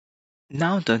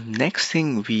Now the next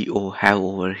thing we have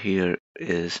over here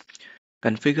is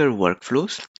configure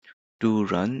workflows to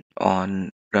run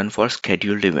for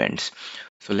scheduled events.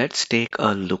 So let's take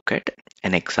a look at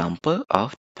an example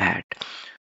of that.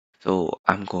 So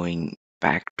I'm going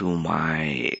back to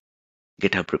my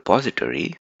GitHub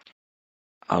repository.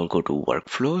 I'll go to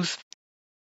workflows,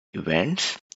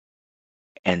 events,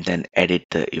 and then edit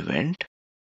the event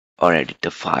or edit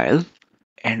the file.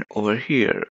 And over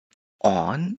here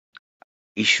on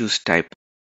issues type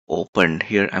open,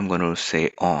 here I'm going to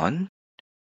say on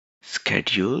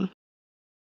schedule,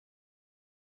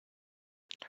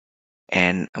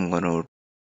 and I'm going to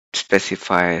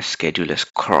specify schedule as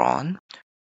cron,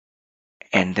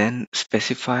 and then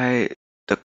specify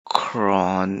the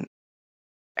cron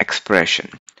expression.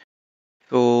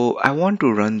 So I want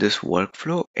to run this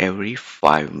workflow every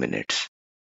 5 minutes.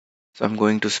 So I'm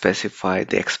going to specify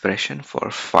the expression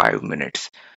for 5 minutes.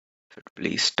 So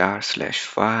please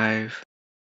 */5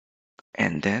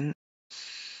 and then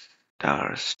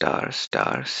 ****.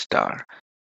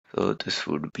 So this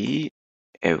would be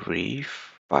every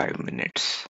 5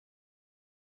 minutes.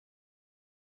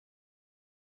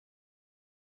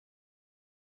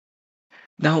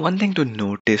 Now, one thing to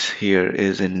notice here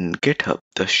is in GitHub,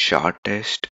 the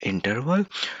shortest interval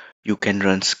you can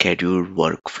run scheduled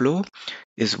workflow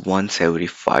is once every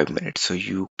 5 minutes. So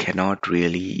you cannot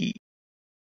really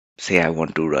say I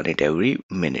want to run it every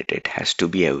minute. It has to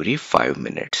be every 5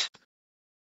 minutes.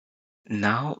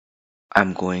 Now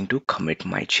I'm going to commit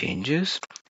my changes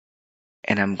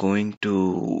and I'm going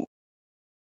to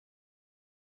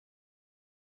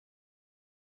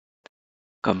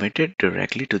commit it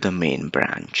directly to the main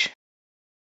branch.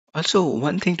 Also,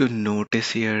 one thing to notice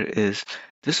here is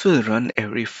this will run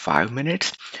every 5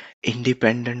 minutes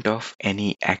independent of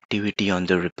any activity on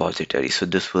the repository. So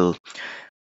this will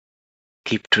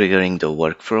keep triggering the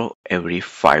workflow every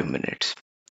 5 minutes.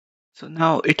 So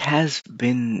now it has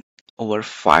been over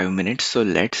 5 minutes. So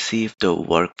let's see if the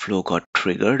workflow got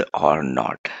triggered or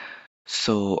not.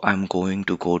 So I'm going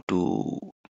to go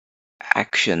to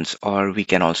actions, or we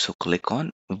can also click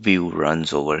on view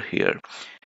runs over here.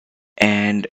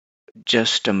 And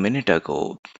just a minute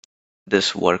ago,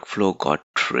 this workflow got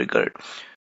triggered.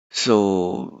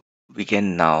 So we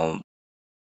can now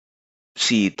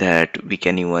see that we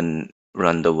can even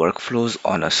run the workflows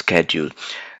on a schedule.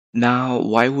 Now,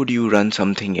 why would you run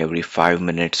something every 5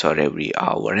 minutes or every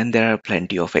hour? And there are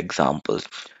plenty of examples.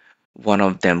 One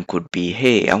of them could be,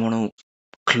 hey, I want to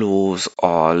close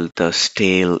all the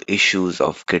stale issues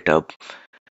of GitHub.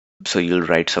 So you'll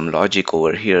write some logic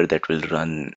over here that will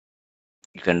run.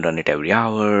 You can run it every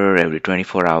hour, every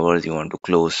 24 hours. You want to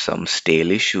close some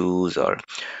stale issues or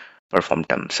perform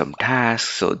some tasks.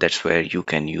 So that's where you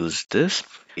can use this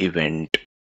event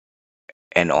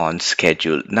and on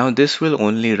schedule. Now this will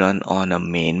only run on a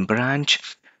main branch.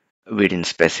 We didn't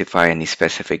specify any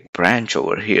specific branch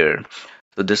over here.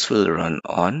 So this will run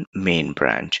on main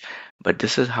branch. But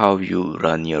this is how you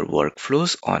run your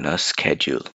workflows on a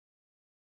schedule.